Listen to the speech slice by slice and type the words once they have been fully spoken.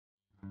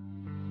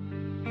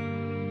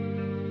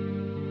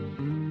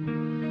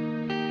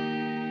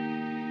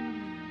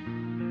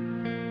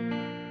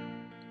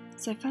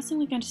So first thing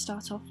we're going to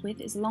start off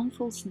with is a long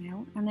false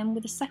nail, and then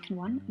with the second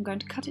one I'm going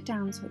to cut it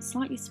down so it's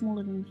slightly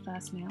smaller than the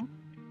first nail,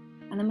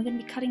 and then we're going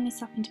to be cutting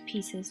this up into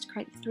pieces to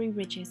create the 3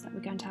 ridges that we're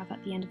going to have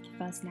at the end of the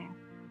first nail.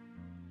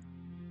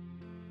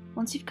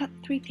 Once you've cut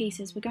the 3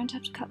 pieces, we're going to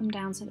have to cut them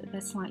down so that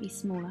they're slightly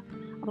smaller,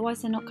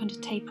 otherwise they're not going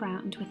to taper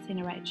out into a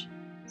thinner edge.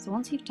 So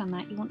once you've done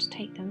that, you want to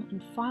take them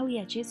and file the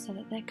edges so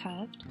that they're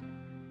curved,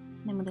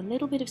 and then with a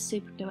little bit of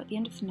super glue at the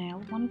end of the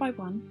nail, one by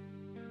one,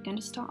 we're going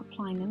to start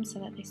applying them so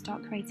that they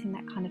start creating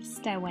that kind of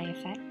stairway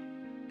effect.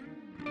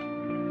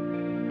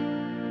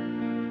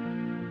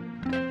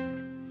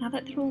 Now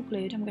that they're all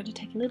glued, I'm going to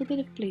take a little bit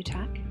of glue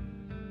tack,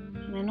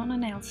 and then on a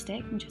nail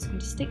stick I'm just going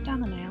to stick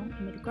down the nail,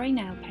 and with a grey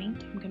nail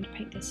paint I'm going to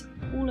paint this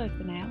all over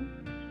the nail,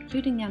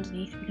 including the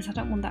underneath, because I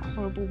don't want that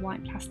horrible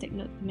white plastic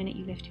look the minute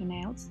you lift your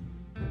nails.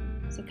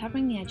 So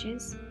covering the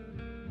edges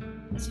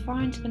as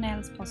far into the nail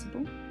as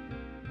possible.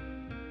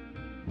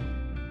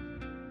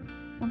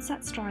 Once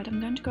that's dried, I'm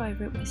going to go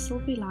over it with a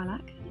silvery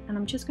lilac, and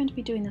I'm just going to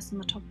be doing this on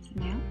the top of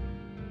the nail.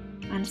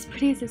 And as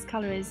pretty as this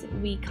colour is,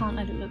 we can't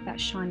let it look that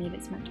shiny if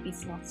it's meant to be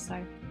Sloth, so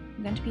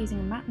I'm going to be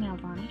using a matte nail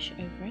varnish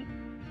over it.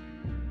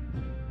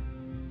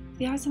 For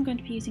the eyes I'm going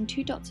to be using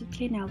 2 dots of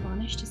clear nail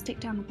varnish to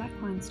stick down the black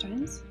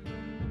rhinestones.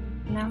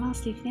 And now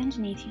lastly, for the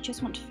underneath, you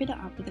just want to fill it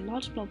up with a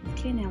large blob of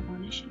clear nail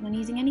varnish, and then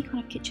using any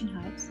kind of kitchen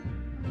herbs,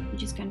 you're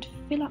just going to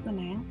fill up the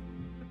nail.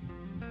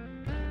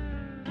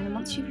 And then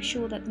once you're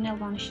sure that the nail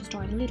varnish has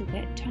dried a little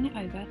bit, turn it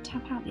over,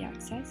 tap out the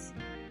excess,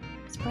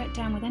 spray it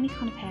down with any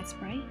kind of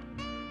hairspray,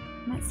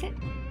 and that's it,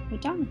 we're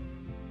done.